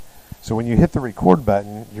So when you hit the record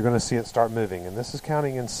button, you're going to see it start moving, and this is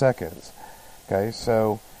counting in seconds. Okay,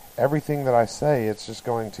 so everything that I say, it's just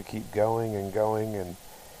going to keep going, and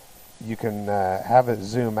you can have it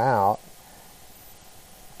zoom out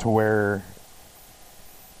to where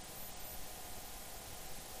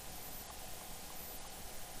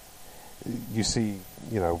you see,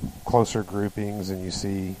 closer groupings, and you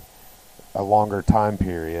see a longer time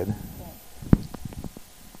period.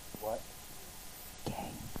 What? Okay.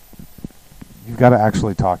 You've got to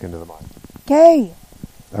actually talk into the mic. Okay.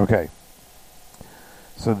 Okay.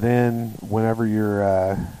 So then, whenever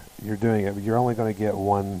you're doing it, you're only going to get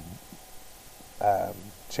one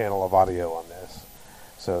channel of audio on this,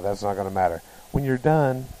 so that's not going to matter. When you're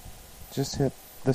done, just hit